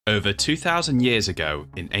Over 2,000 years ago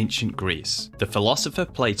in ancient Greece, the philosopher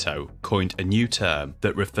Plato coined a new term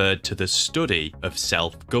that referred to the study of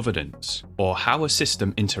self-governance, or how a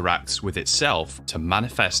system interacts with itself to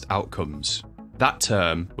manifest outcomes. That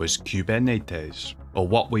term was Cybernetics, or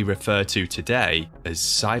what we refer to today as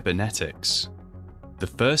cybernetics. The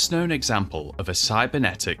first known example of a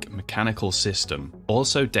cybernetic mechanical system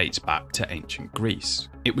also dates back to ancient Greece.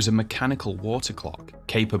 It was a mechanical water clock,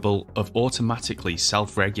 capable of automatically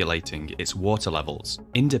self-regulating its water levels,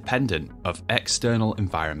 independent of external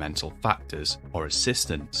environmental factors or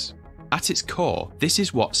assistance. At its core, this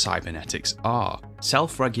is what cybernetics are: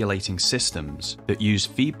 self-regulating systems that use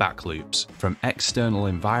feedback loops from external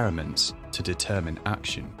environments to determine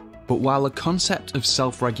action. But while the concept of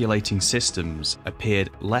self-regulating systems appeared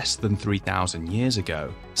less than 3,000 years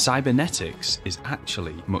ago, cybernetics is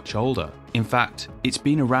actually much older. In fact, it's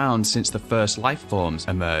been around since the first life forms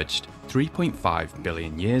emerged 3.5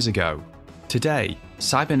 billion years ago. Today,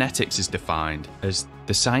 cybernetics is defined as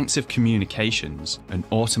the science of communications and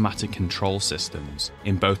automatic control systems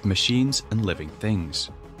in both machines and living things.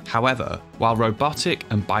 However, while robotic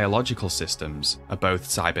and biological systems are both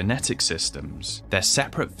cybernetic systems, they're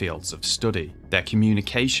separate fields of study. Their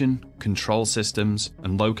communication, control systems,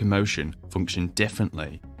 and locomotion function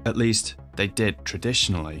differently. At least, they did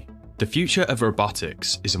traditionally. The future of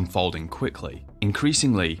robotics is unfolding quickly.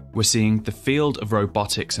 Increasingly, we're seeing the field of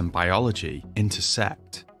robotics and biology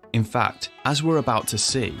intersect. In fact, as we're about to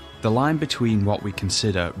see, the line between what we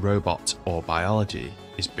consider robot or biology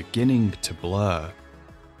is beginning to blur.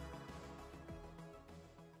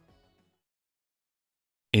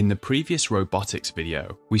 In the previous robotics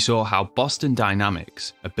video, we saw how Boston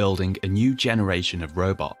Dynamics are building a new generation of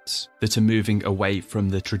robots that are moving away from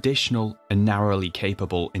the traditional and narrowly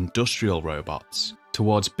capable industrial robots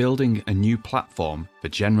towards building a new platform for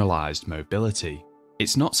generalized mobility.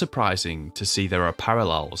 It's not surprising to see there are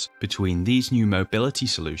parallels between these new mobility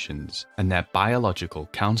solutions and their biological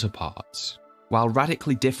counterparts. While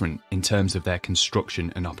radically different in terms of their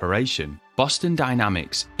construction and operation, Boston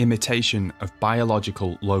Dynamics' imitation of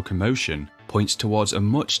biological locomotion points towards a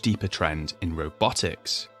much deeper trend in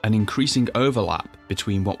robotics, an increasing overlap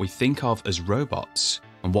between what we think of as robots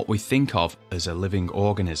and what we think of as a living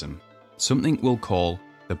organism, something we'll call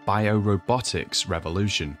the biorobotics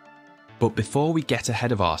revolution. But before we get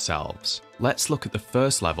ahead of ourselves, let's look at the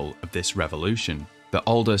first level of this revolution, the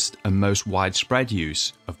oldest and most widespread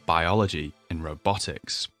use of biology in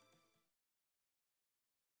robotics.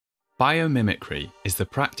 Biomimicry is the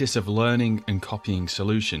practice of learning and copying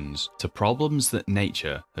solutions to problems that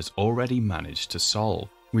nature has already managed to solve.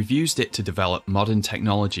 We've used it to develop modern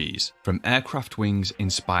technologies, from aircraft wings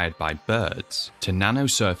inspired by birds to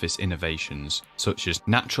nanosurface innovations such as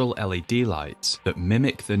natural LED lights that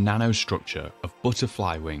mimic the nanostructure of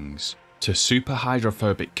butterfly wings, to super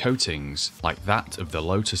hydrophobic coatings like that of the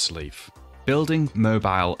lotus leaf. Building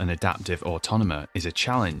mobile and adaptive autonomy is a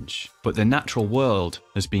challenge, but the natural world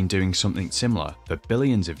has been doing something similar for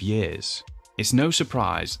billions of years. It's no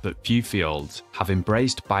surprise that few fields have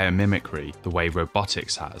embraced biomimicry the way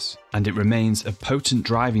robotics has, and it remains a potent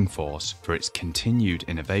driving force for its continued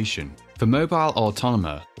innovation. For mobile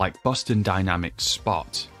autonomy like Boston Dynamics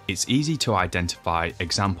Spot, it's easy to identify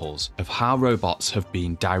examples of how robots have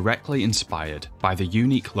been directly inspired by the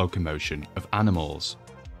unique locomotion of animals,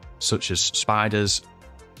 such as spiders,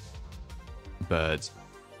 birds,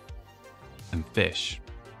 and fish.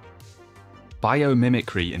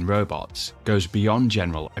 Biomimicry in robots goes beyond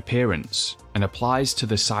general appearance and applies to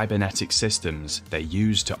the cybernetic systems they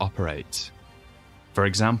use to operate. For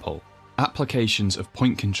example, applications of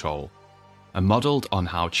point control are modelled on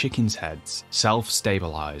how chickens' heads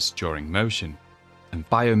self-stabilise during motion. And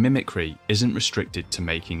biomimicry isn't restricted to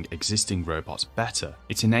making existing robots better.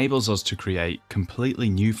 It enables us to create completely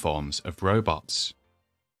new forms of robots.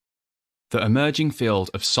 The emerging field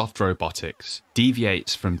of soft robotics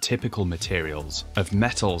deviates from typical materials of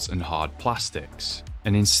metals and hard plastics,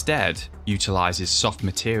 and instead utilises soft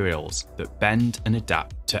materials that bend and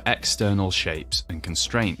adapt to external shapes and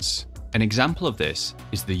constraints. An example of this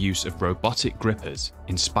is the use of robotic grippers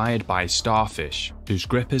inspired by starfish, whose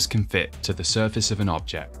grippers can fit to the surface of an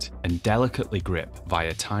object and delicately grip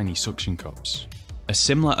via tiny suction cups. A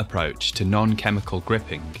similar approach to non-chemical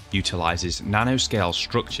gripping utilises nanoscale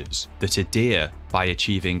structures that adhere by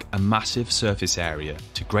achieving a massive surface area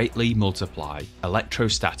to greatly multiply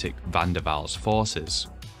electrostatic van der Waals forces.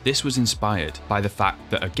 This was inspired by the fact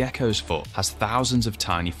that a gecko's foot has thousands of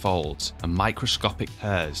tiny folds and microscopic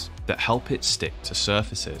hairs that help it stick to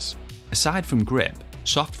surfaces. Aside from grip,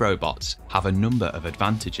 soft robots have a number of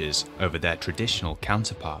advantages over their traditional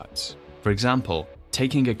counterparts. For example,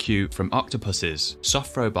 Taking a cue from octopuses,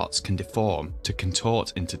 soft robots can deform to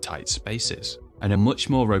contort into tight spaces, and are much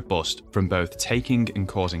more robust from both taking and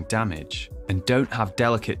causing damage, and don't have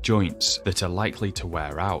delicate joints that are likely to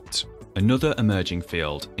wear out. Another emerging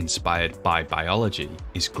field inspired by biology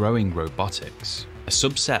is growing robotics. A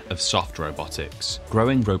subset of soft robotics,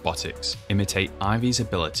 growing robotics imitate Ivy's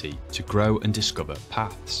ability to grow and discover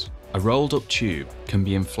paths. A rolled up tube can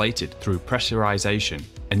be inflated through pressurization,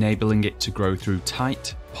 enabling it to grow through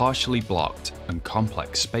tight, partially blocked and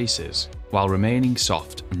complex spaces, while remaining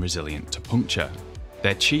soft and resilient to puncture.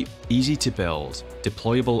 They're cheap, easy to build,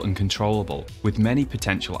 deployable and controllable, with many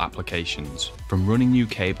potential applications, from running new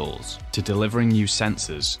cables to delivering new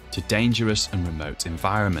sensors to dangerous and remote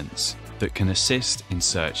environments that can assist in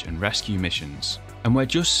search and rescue missions. And we're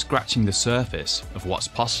just scratching the surface of what's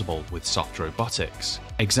possible with soft robotics.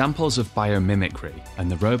 Examples of biomimicry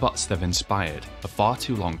and the robots they've inspired are far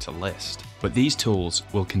too long to list, but these tools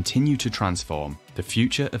will continue to transform the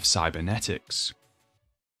future of cybernetics.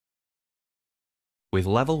 With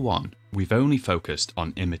level 1, we've only focused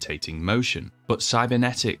on imitating motion, but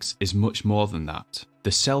cybernetics is much more than that.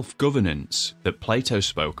 The self-governance that Plato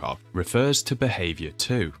spoke of refers to behaviour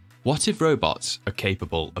too. What if robots are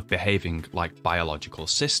capable of behaving like biological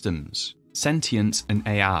systems? Sentience and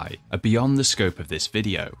AI are beyond the scope of this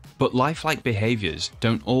video, but lifelike behaviours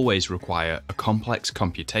don't always require a complex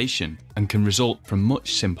computation and can result from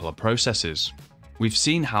much simpler processes. We've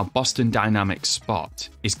seen how Boston Dynamics' Spot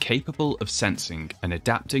is capable of sensing and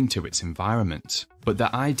adapting to its environment, but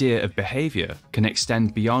the idea of behaviour can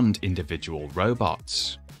extend beyond individual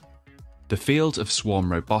robots. The field of swarm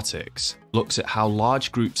robotics looks at how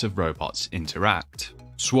large groups of robots interact.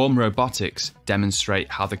 Swarm robotics demonstrate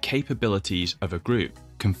how the capabilities of a group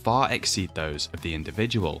can far exceed those of the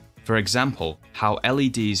individual. For example, how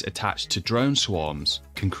LEDs attached to drone swarms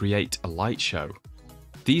can create a light show.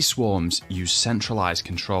 These swarms use centralized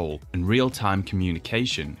control and real-time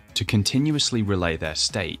communication to continuously relay their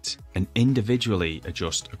state and individually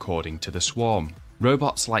adjust according to the swarm.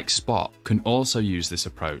 Robots like Spot can also use this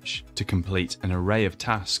approach to complete an array of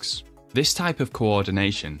tasks. This type of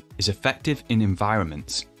coordination is effective in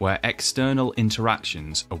environments where external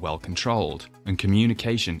interactions are well controlled and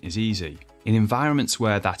communication is easy. In environments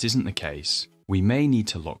where that isn't the case, we may need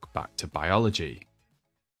to look back to biology.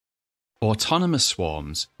 Autonomous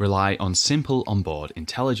swarms rely on simple onboard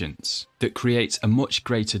intelligence that creates a much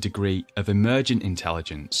greater degree of emergent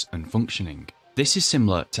intelligence and functioning. This is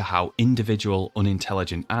similar to how individual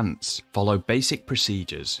unintelligent ants follow basic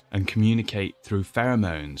procedures and communicate through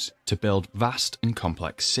pheromones to build vast and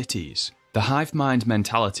complex cities. The hive mind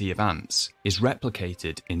mentality of ants is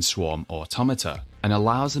replicated in swarm automata and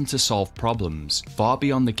allows them to solve problems far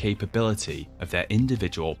beyond the capability of their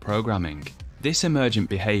individual programming. This emergent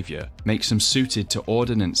behaviour makes them suited to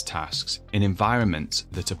ordnance tasks in environments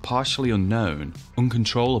that are partially unknown,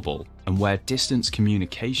 uncontrollable, and where distance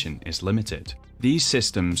communication is limited. These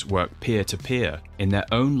systems work peer-to-peer in their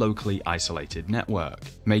own locally isolated network,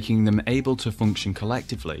 making them able to function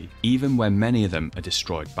collectively even when many of them are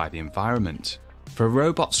destroyed by the environment. For a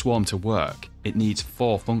robot swarm to work, it needs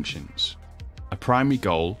 4 functions: a primary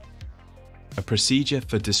goal, a procedure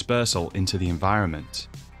for dispersal into the environment,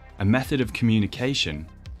 a method of communication,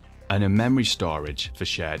 and a memory storage for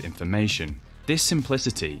shared information. This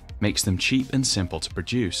simplicity makes them cheap and simple to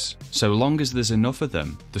produce. So long as there's enough of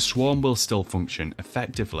them, the swarm will still function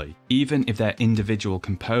effectively, even if their individual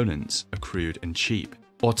components are crude and cheap.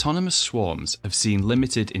 Autonomous swarms have seen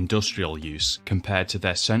limited industrial use compared to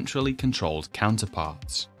their centrally controlled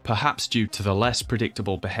counterparts, perhaps due to the less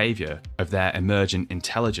predictable behaviour of their emergent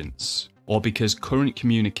intelligence, or because current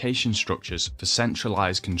communication structures for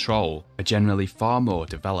centralized control are generally far more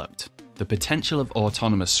developed. The potential of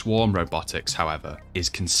autonomous swarm robotics, however, is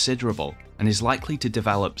considerable and is likely to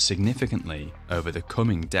develop significantly over the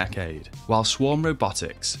coming decade. While swarm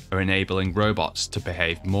robotics are enabling robots to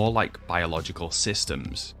behave more like biological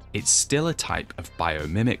systems, it's still a type of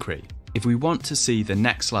biomimicry. If we want to see the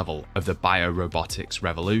next level of the biorobotics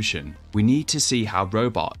revolution, we need to see how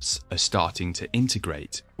robots are starting to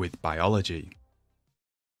integrate with biology.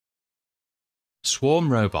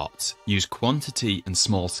 Swarm robots use quantity and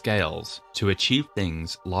small scales to achieve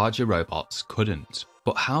things larger robots couldn't.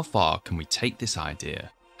 But how far can we take this idea?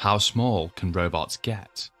 How small can robots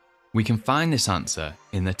get? We can find this answer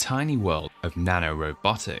in the tiny world of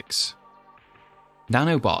nanorobotics.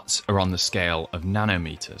 Nanobots are on the scale of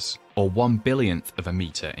nanometers, or 1/1000th of a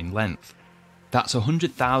meter in length. That's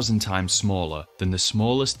 100,000 times smaller than the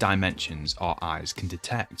smallest dimensions our eyes can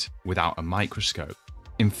detect without a microscope.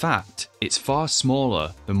 In fact, it's far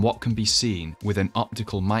smaller than what can be seen with an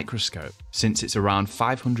optical microscope, since it's around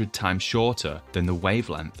 500 times shorter than the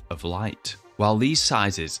wavelength of light. While these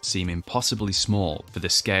sizes seem impossibly small for the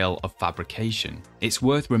scale of fabrication, it's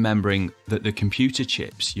worth remembering that the computer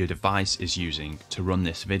chips your device is using to run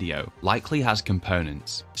this video likely has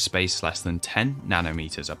components spaced less than 10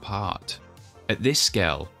 nanometers apart. At this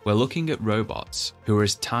scale, we're looking at robots who are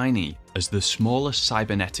as tiny as the smallest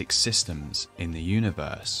cybernetics systems in the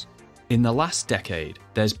universe. In the last decade,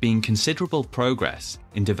 there's been considerable progress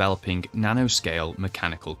in developing nanoscale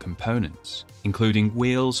mechanical components, including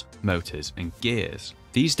wheels, motors, and gears.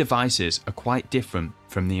 These devices are quite different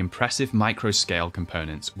from the impressive microscale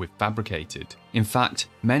components we've fabricated. In fact,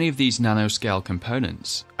 many of these nanoscale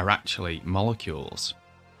components are actually molecules.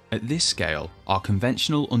 At this scale, our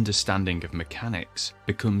conventional understanding of mechanics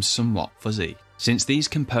becomes somewhat fuzzy. Since these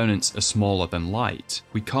components are smaller than light,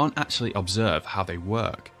 we can't actually observe how they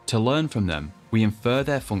work. To learn from them, we infer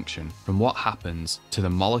their function from what happens to the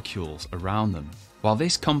molecules around them. While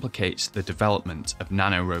this complicates the development of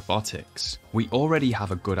nanorobotics, we already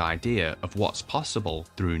have a good idea of what's possible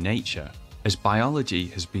through nature, as biology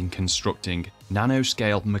has been constructing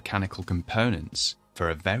nanoscale mechanical components for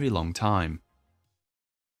a very long time.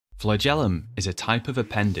 Flagellum is a type of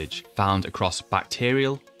appendage found across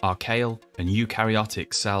bacterial, archaeal, and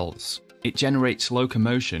eukaryotic cells. It generates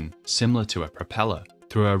locomotion similar to a propeller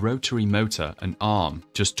through a rotary motor and arm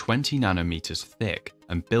just 20 nanometers thick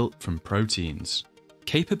and built from proteins.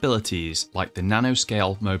 Capabilities like the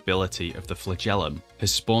nanoscale mobility of the flagellum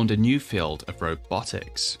has spawned a new field of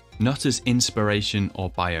robotics, not as inspiration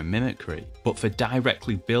or biomimicry, but for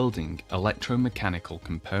directly building electromechanical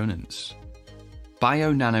components.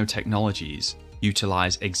 Bio-nanotechnologies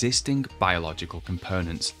utilize existing biological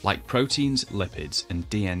components like proteins, lipids, and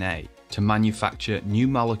DNA to manufacture new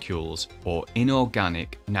molecules or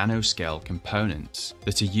inorganic nanoscale components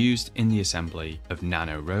that are used in the assembly of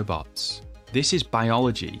nanorobots. This is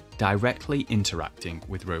biology directly interacting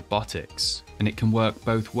with robotics, and it can work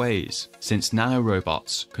both ways, since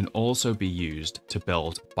nanorobots can also be used to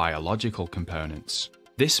build biological components.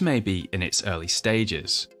 This may be in its early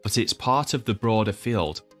stages, but it's part of the broader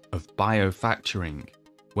field of biofactoring,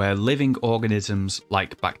 where living organisms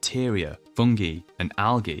like bacteria, fungi, and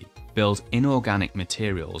algae build inorganic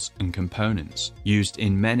materials and components used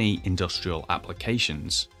in many industrial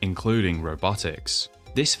applications, including robotics.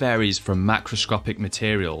 This varies from macroscopic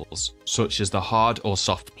materials, such as the hard or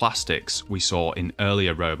soft plastics we saw in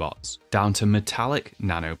earlier robots, down to metallic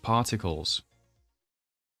nanoparticles.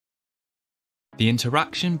 The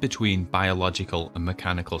interaction between biological and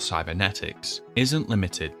mechanical cybernetics isn't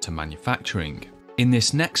limited to manufacturing. In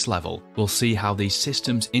this next level, we'll see how these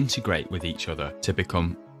systems integrate with each other to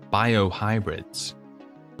become biohybrids,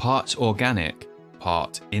 part organic,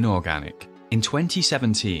 part inorganic. In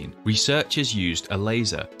 2017, researchers used a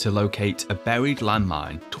laser to locate a buried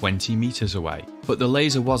landmine 20 meters away. But the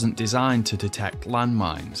laser wasn't designed to detect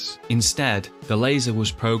landmines. Instead, the laser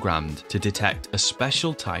was programmed to detect a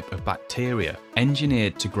special type of bacteria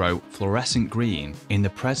engineered to grow fluorescent green in the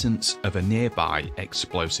presence of a nearby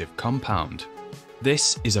explosive compound.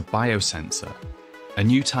 This is a biosensor, a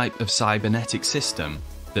new type of cybernetic system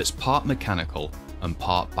that's part mechanical and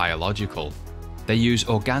part biological. They use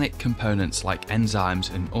organic components like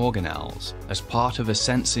enzymes and organelles as part of a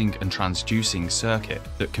sensing and transducing circuit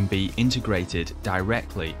that can be integrated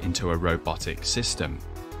directly into a robotic system.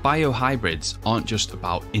 Biohybrids aren't just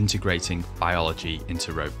about integrating biology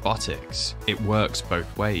into robotics, it works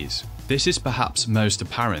both ways. This is perhaps most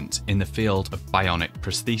apparent in the field of bionic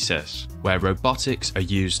prosthesis, where robotics are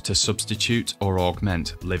used to substitute or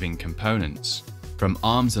augment living components, from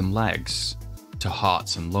arms and legs to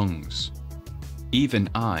hearts and lungs, even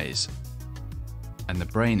eyes, and the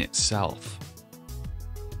brain itself.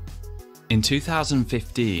 In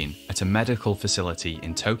 2015, at a medical facility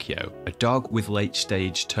in Tokyo, a dog with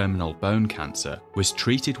late-stage terminal bone cancer was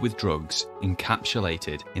treated with drugs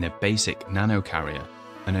encapsulated in a basic nanocarrier,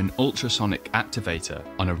 and an ultrasonic activator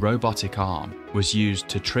on a robotic arm was used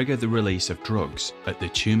to trigger the release of drugs at the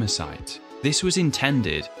tumor site. This was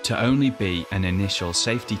intended to only be an initial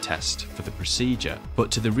safety test for the procedure, but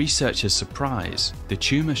to the researchers' surprise, the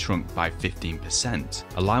tumor shrunk by 15%,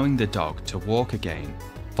 allowing the dog to walk again.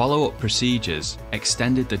 Follow-up procedures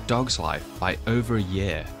extended the dog's life by over a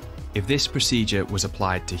year. If this procedure was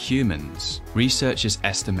applied to humans, researchers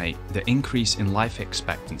estimate the increase in life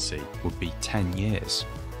expectancy would be 10 years.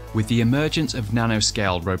 With the emergence of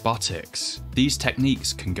nanoscale robotics, these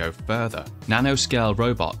techniques can go further. Nanoscale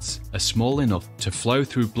robots are small enough to flow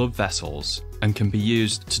through blood vessels and can be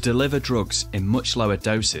used to deliver drugs in much lower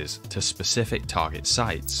doses to specific target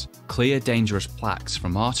sites, clear dangerous plaques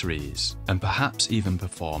from arteries, and perhaps even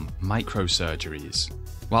perform microsurgeries.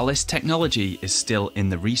 While this technology is still in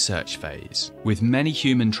the research phase, with many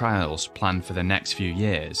human trials planned for the next few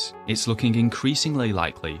years, it's looking increasingly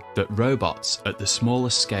likely that robots at the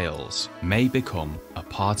smallest scales may become a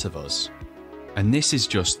part of us. And this is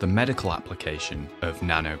just the medical application of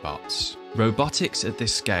nanobots. Robotics at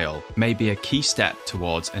this scale may be a key step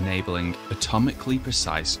towards enabling atomically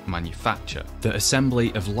precise manufacture, the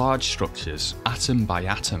assembly of large structures atom by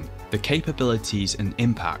atom. The capabilities and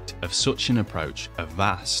impact of such an approach are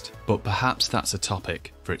vast, but perhaps that's a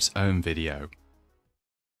topic for its own video.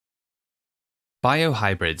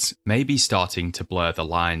 Biohybrids may be starting to blur the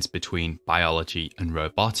lines between biology and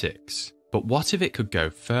robotics. But what if it could go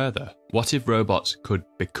further? What if robots could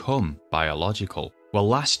become biological? Well,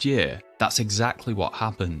 last year, that's exactly what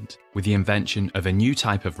happened with the invention of a new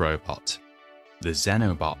type of robot, the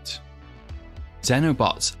Xenobot.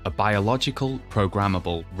 Xenobots are biological,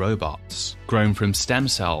 programmable robots grown from stem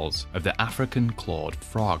cells of the African clawed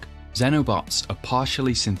frog. Xenobots are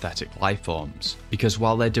partially synthetic lifeforms because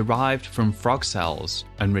while they're derived from frog cells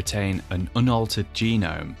and retain an unaltered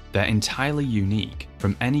genome, they're entirely unique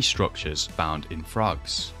from any structures found in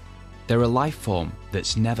frogs. They're a lifeform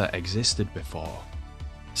that's never existed before.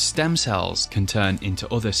 Stem cells can turn into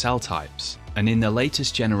other cell types, and in the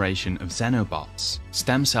latest generation of Xenobots,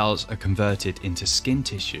 stem cells are converted into skin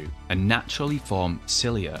tissue and naturally form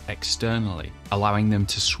cilia externally, allowing them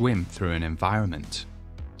to swim through an environment.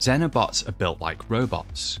 Xenobots are built like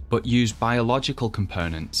robots, but use biological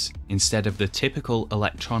components instead of the typical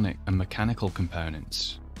electronic and mechanical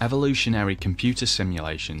components. Evolutionary computer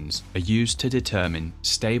simulations are used to determine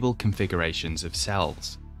stable configurations of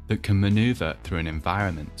cells that can maneuver through an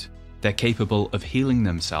environment. They're capable of healing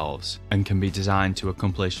themselves and can be designed to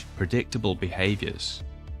accomplish predictable behaviors.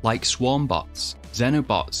 Like swarm bots,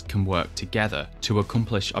 Xenobots can work together to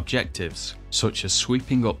accomplish objectives such as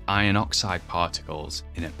sweeping up iron oxide particles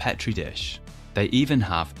in a petri dish. They even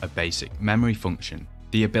have a basic memory function,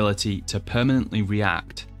 the ability to permanently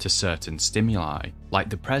react to certain stimuli, like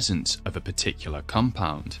the presence of a particular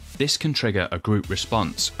compound. This can trigger a group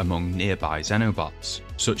response among nearby Xenobots,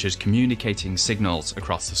 such as communicating signals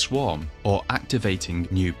across the swarm or activating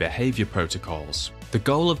new behavior protocols. The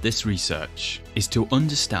goal of this research is to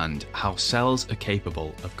understand how cells are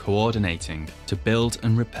capable of coordinating to build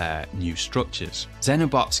and repair new structures.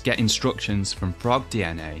 Xenobots get instructions from frog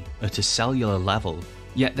DNA at a cellular level,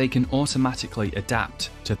 yet they can automatically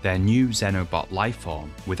adapt to their new Xenobot lifeform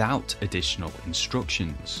without additional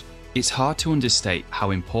instructions. It's hard to understate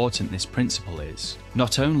how important this principle is,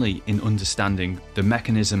 not only in understanding the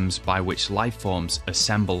mechanisms by which lifeforms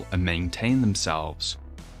assemble and maintain themselves,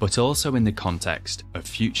 but also in the context of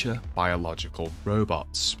future biological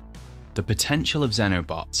robots. The potential of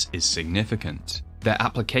Xenobots is significant. Their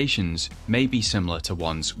applications may be similar to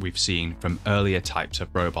ones we've seen from earlier types of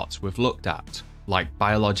robots we've looked at, like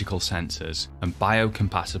biological sensors and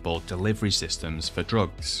biocompatible delivery systems for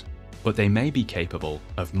drugs. But they may be capable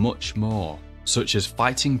of much more, such as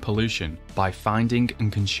fighting pollution by finding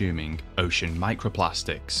and consuming ocean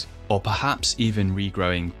microplastics, or perhaps even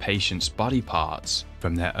regrowing patients' body parts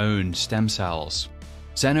from their own stem cells.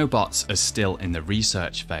 Xenobots are still in the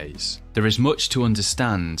research phase. There is much to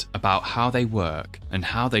understand about how they work and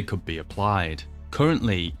how they could be applied.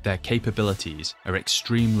 Currently, their capabilities are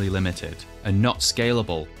extremely limited and not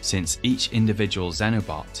scalable since each individual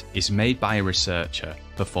Xenobot is made by a researcher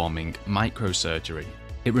performing microsurgery.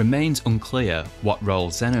 It remains unclear what role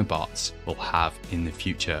Xenobots will have in the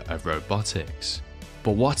future of robotics.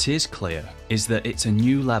 But what is clear is that it's a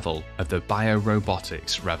new level of the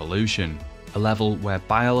biorobotics revolution, a level where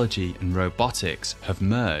biology and robotics have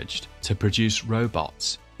merged to produce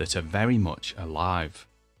robots that are very much alive.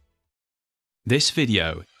 This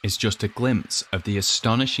video is just a glimpse of the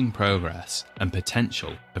astonishing progress and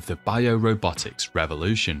potential of the biorobotics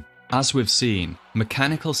revolution. As we've seen,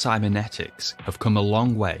 mechanical cybernetics have come a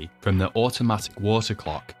long way from the automatic water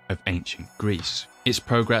clock of ancient Greece. Its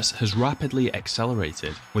progress has rapidly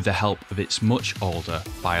accelerated with the help of its much older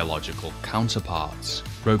biological counterparts.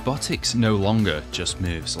 Robotics no longer just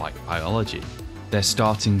moves like biology. They're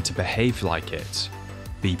starting to behave like it,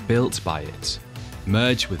 be built by it,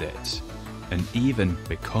 merge with it, and even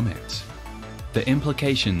become it. The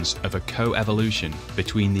implications of a co-evolution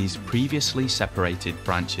between these previously separated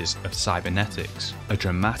branches of cybernetics are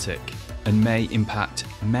dramatic and may impact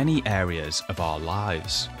many areas of our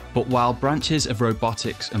lives. But while branches of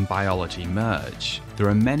robotics and biology merge, there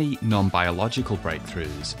are many non-biological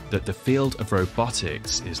breakthroughs that the field of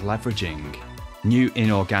robotics is leveraging. new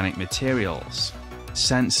inorganic materials,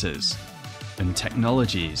 sensors, and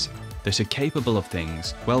technologies that are capable of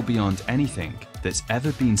things well beyond anything that's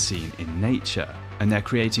ever been seen in nature, and they're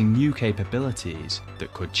creating new capabilities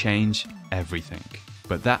that could change everything.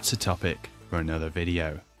 But that's a topic for another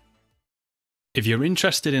video. If you're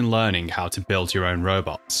interested in learning how to build your own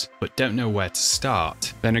robots, but don't know where to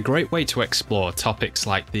start, then a great way to explore topics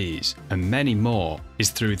like these, and many more,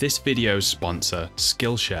 is through this video's sponsor,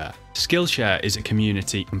 Skillshare. Skillshare is a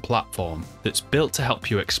community and platform that's built to help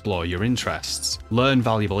you explore your interests, learn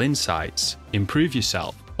valuable insights, improve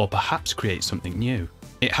yourself, or perhaps create something new.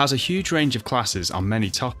 It has a huge range of classes on many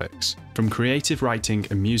topics, from creative writing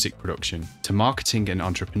and music production to marketing and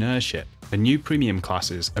entrepreneurship, and new premium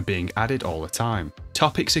classes are being added all the time.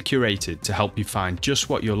 Topics are curated to help you find just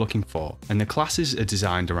what you're looking for, and the classes are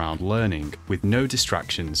designed around learning with no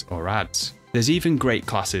distractions or ads. There's even great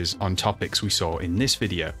classes on topics we saw in this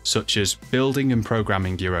video, such as building and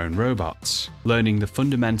programming your own robots, learning the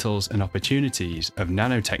fundamentals and opportunities of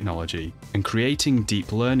nanotechnology, and creating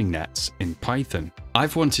deep learning nets in Python.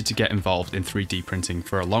 I've wanted to get involved in 3D printing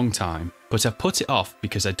for a long time, but I've put it off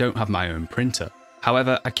because I don't have my own printer.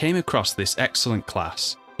 However, I came across this excellent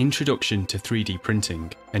class, Introduction to 3D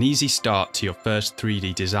Printing, an easy start to your first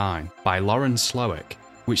 3D design by Lauren Slowick,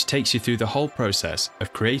 which takes you through the whole process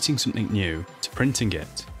of creating something new to printing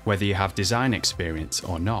it, whether you have design experience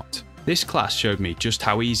or not. This class showed me just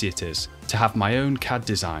how easy it is to have my own CAD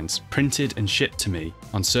designs printed and shipped to me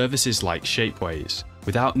on services like Shapeways,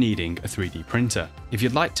 without needing a 3D printer. If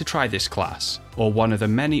you'd like to try this class, or one of the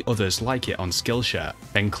many others like it on Skillshare,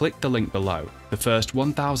 then click the link below. The first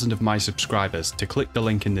 1,000 of my subscribers to click the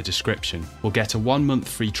link in the description will get a 1-month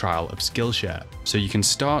free trial of Skillshare, so you can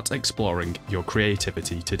start exploring your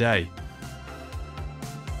creativity today.